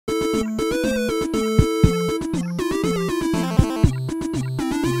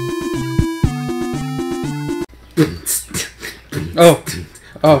Oh.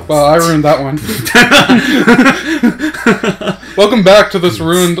 Oh, well, I ruined that one. Welcome back to this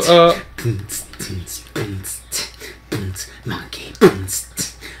ruined, Monkey.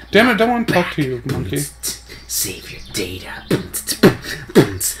 Damn it, I don't want to talk to you, monkey. Save your data.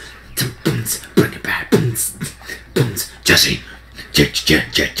 Bring it back. Jesse.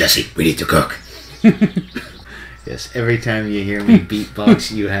 Jesse, we need to cook. Yes, every time you hear me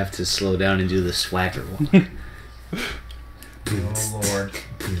beatbox, you have to slow down and do the swagger one. Oh Lord.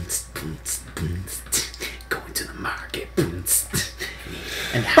 Going to the market. And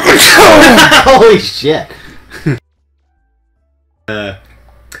holy shit.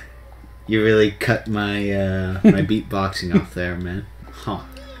 You really cut my my beatboxing off there, man. Huh.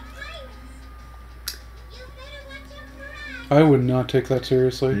 I would not take that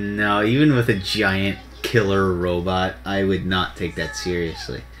seriously. No, even with a giant killer robot, I would not take that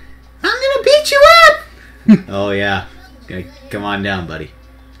seriously. I'm gonna beat you up! Oh yeah. Come on down, buddy.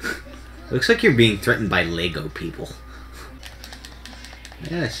 Looks like you're being threatened by Lego people. I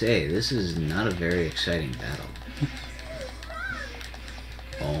gotta say, this is not a very exciting battle.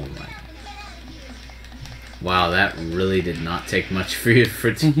 Oh my. Wow, that really did not take much for you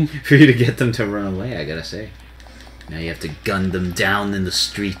to get them to run away, I gotta say. Now you have to gun them down in the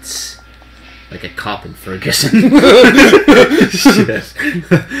streets. Like a cop in Ferguson. Shit.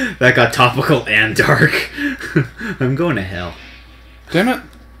 That got topical and dark. I'm going to hell. Damn it.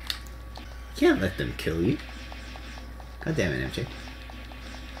 You can't let them kill you. God damn it, MJ.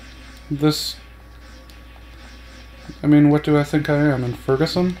 This... I mean, what do I think I am, in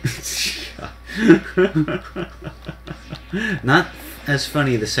Ferguson? Not as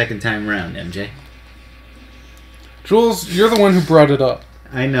funny the second time round, MJ. Jules, you're the one who brought it up.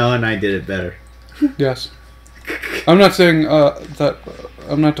 I know, and I did it better. Yes. I'm not saying that...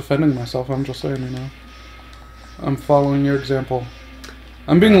 I'm not defending myself, I'm just saying, you know. I'm following your example.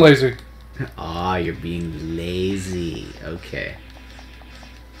 I'm being lazy. Ah, you're being lazy. Okay.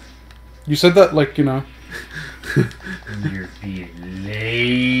 You said that like, you know... You're being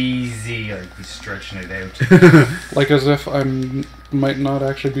lazy. Like you're stretching it out. Like as if I might not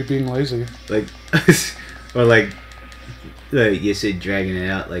actually be being lazy. Like... or like you said dragging it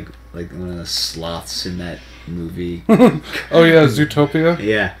out like one of the sloths in that movie. Oh yeah, Zootopia?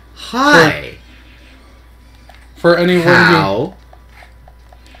 Yeah. Hi! For anyone How?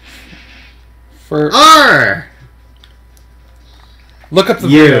 For... R! Look up the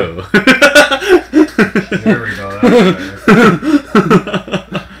You! There we go. That's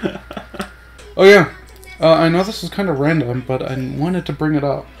better. Oh yeah. I know this is kind of random, but I wanted to bring it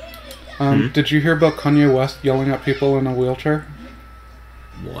up. Did you hear about Kanye West yelling at people in a wheelchair?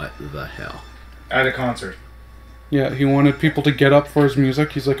 What the hell? At a concert. Yeah, he wanted people to get up for his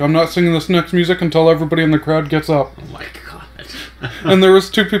music. He's like, I'm not singing this next music until everybody in the crowd gets up. Oh my god. And there was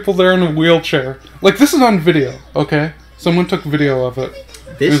two people there in a wheelchair. Like, this is on video, okay? Someone took video of it.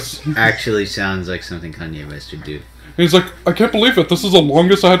 This actually sounds like something Kanye West would do. And he's like, I can't believe it. This is the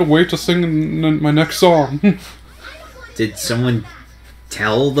longest I had to wait to sing in my next song. Did someone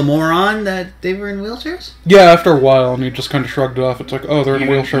tell the moron that they were in wheelchairs? Yeah, after a while, and he just kind of shrugged it off. It's like, oh, they're in a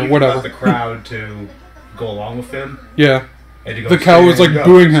wheelchair, whatever. Got the crowd to go along with him. Yeah. And to go, the cow was like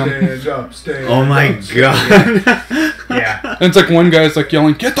booing him. Stand up, stand Oh my up, god. Yeah. And it's like one guy's like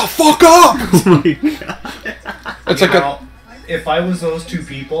yelling, "Get the fuck up!" Oh my god. It's like if I was those two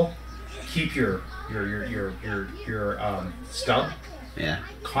people, keep your stub. Yeah.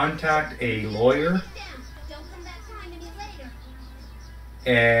 Contact a lawyer.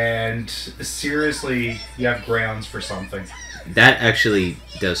 And seriously, you have grounds for something. That actually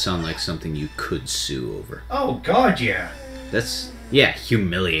does sound like something you could sue over. Oh God, yeah. That's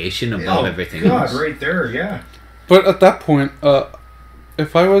humiliation above everything God, else. right there, yeah. But at that point,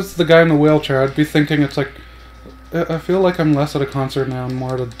 if I was the guy in the wheelchair, I'd be thinking it's like, I feel like I'm less at a concert now and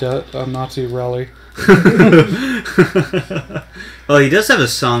more at a Nazi rally. Well, he does have a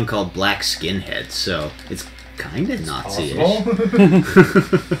song called Black Skinhead, so it's kind of Nazi-ish.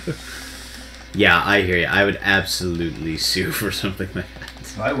 Yeah, I hear you. I would absolutely sue for something like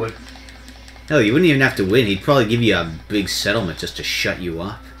that. I would. Hell, you wouldn't even have to win. He'd probably give you a big settlement just to shut you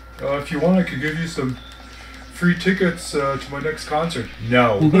up. If you want, I could give you some free tickets to my next concert.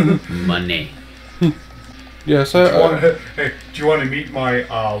 No. Money. Yes, Hey, do you want to meet my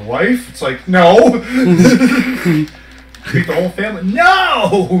wife? It's like, no. Meet the whole family?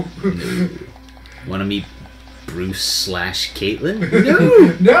 No. Want to meet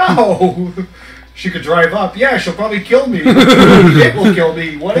Bruce/Caitlin? No. She could drive up. Yeah, she'll probably kill me. It will kill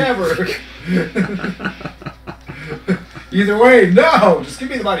me. Whatever. Either way, no. Just give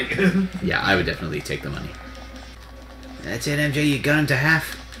me the money. Yeah, I would definitely take the money. That's it, MJ. You got him to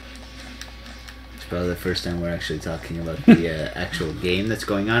half. It's probably the first time we're actually talking about the actual game that's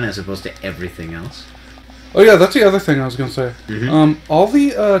going on, as opposed to everything else. Oh yeah, that's the other thing I was gonna say. Mm-hmm. All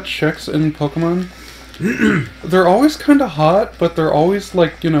the chicks in Pokemon, they're always kind of hot, but they're always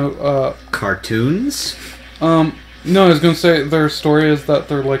like, you know, cartoons. No, I was gonna say their story is that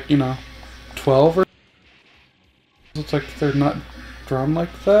they're like, you know, 12 or. It's like they're not drawn like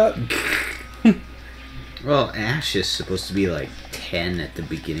that. Well, Ash is supposed to be like 10 at the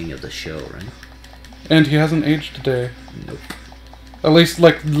beginning of the show, right? And he hasn't aged a day. Nope. At least,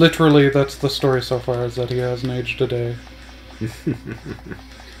 like, literally, that's the story so far, is that he hasn't aged a day.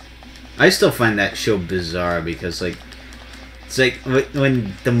 I still find that show bizarre because, like, it's like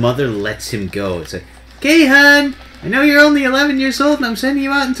when the mother lets him go, it's like, okay, hon, I know you're only 11 years old and I'm sending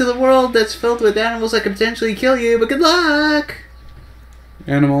you out into the world that's filled with animals that could potentially kill you, but good luck!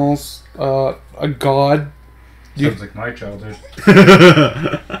 Animals, a god. Sounds like my childhood.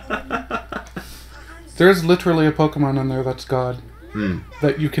 There's literally a Pokemon in there that's god. Hmm.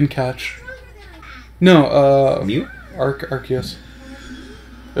 That you can catch. No, Mew? Arceus.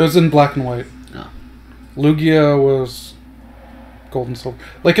 It was in black and white. Oh. Lugia was gold and silver.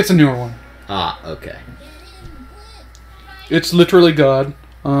 Like, it's a newer one. Ah, okay. It's literally God.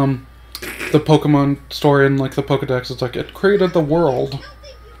 The Pokemon story in, like, the Pokedex, it's like, it created the world.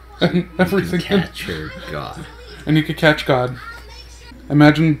 And everything. You can catch her God. And you could catch God.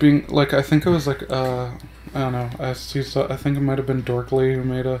 Imagine being, like, I think it was, like, I don't know. I think it might have been Dorkly who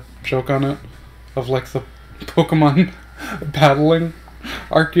made a joke on it. Of, like, the Pokemon battling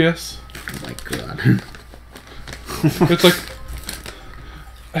Arceus. Oh my god. It's like,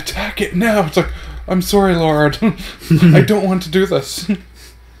 attack it now. It's like, I'm sorry, Lord. I don't want to do this.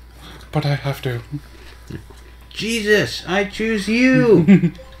 But I have to. Jesus, I choose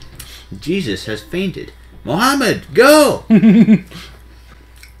you. Jesus has fainted. Mohammed, go!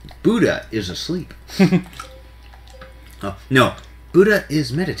 Buddha is asleep. Oh, no. Buddha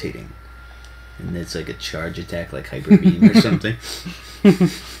is meditating. And it's like a charge attack like Hyper Beam or something.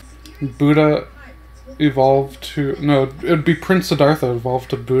 Buddha evolved to... No, it would be Prince Siddhartha evolved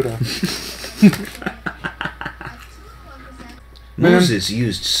to Buddha. Moses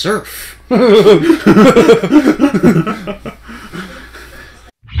used surf.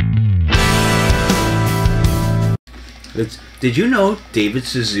 Did you know David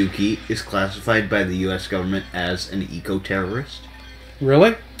Suzuki is classified by the US government as an eco-terrorist?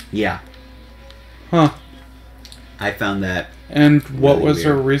 Really? Yeah. Huh. I found that. And what really was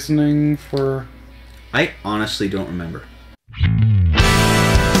weird. her reasoning for... I honestly don't remember.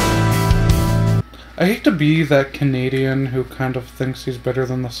 I hate to be that Canadian who kind of thinks he's better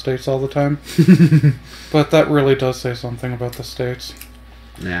than the States all the time. But that really does say something about the States.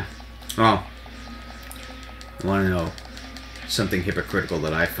 Yeah. Oh. I want to know something hypocritical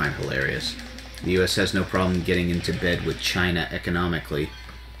that I find hilarious. The US has no problem getting into bed with China economically,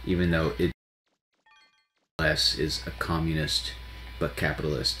 even though it is a communist but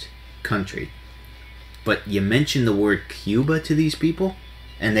capitalist country. But you mention the word Cuba to these people,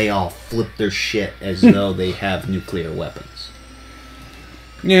 and they all flip their shit as though they have nuclear weapons.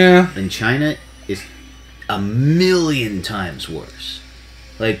 Yeah. And China is a million times worse.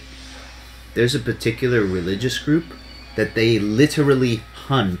 Like, there's a particular religious group that they literally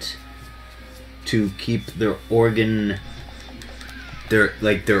hunt to keep their organ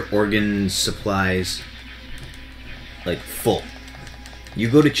supplies like full. You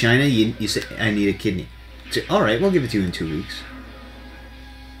go to China, you say, I need a kidney. Say, alright, we'll give it to you in 2 weeks.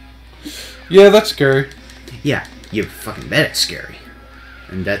 Yeah, that's scary. Yeah, you fucking bet it's scary.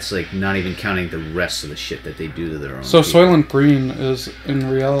 And that's like not even counting the rest of the shit that they do to their own So people. Soylent Green is in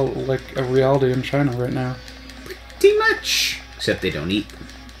a reality in China right now. Pretty much. Except they don't eat them.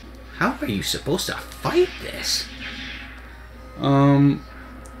 How are you supposed to fight this?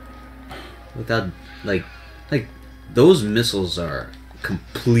 Without, like, those missiles are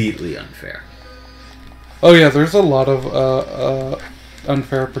completely unfair. Oh yeah, there's a lot of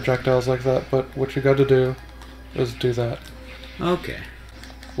unfair projectiles like that, but what you gotta do is do that. Okay.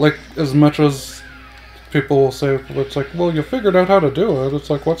 Like, as much as people will say, it's like, well, you figured out how to do it, it's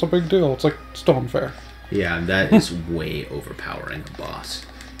like, what's a big deal? It's like, still unfair. Yeah, that is way overpowering a boss.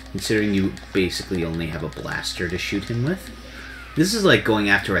 Considering you basically only have a blaster to shoot him with. This is like going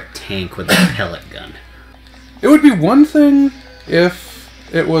after a tank with a pellet gun. It would be one thing if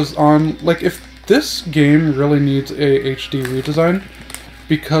it was on, like, if this game really needs a HD redesign,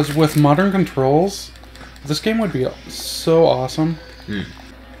 because with modern controls, this game would be so awesome.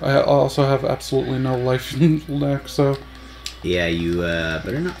 I also have absolutely no life left, so... Yeah, you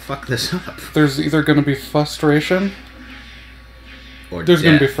better not fuck this up. There's either going to be frustration, or There's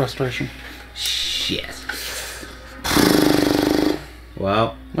going to be death. frustration. Shit.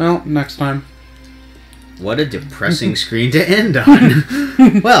 Well, next time. what a depressing screen to end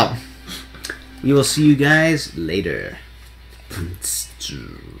on. Well, we will see you guys later.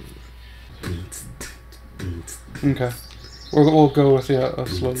 Okay. We'll go with a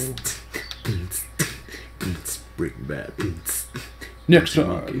slow little. Breaking Bad. Next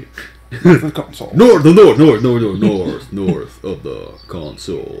time. The console. North of the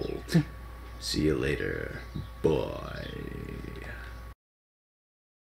console. See you later. Bye.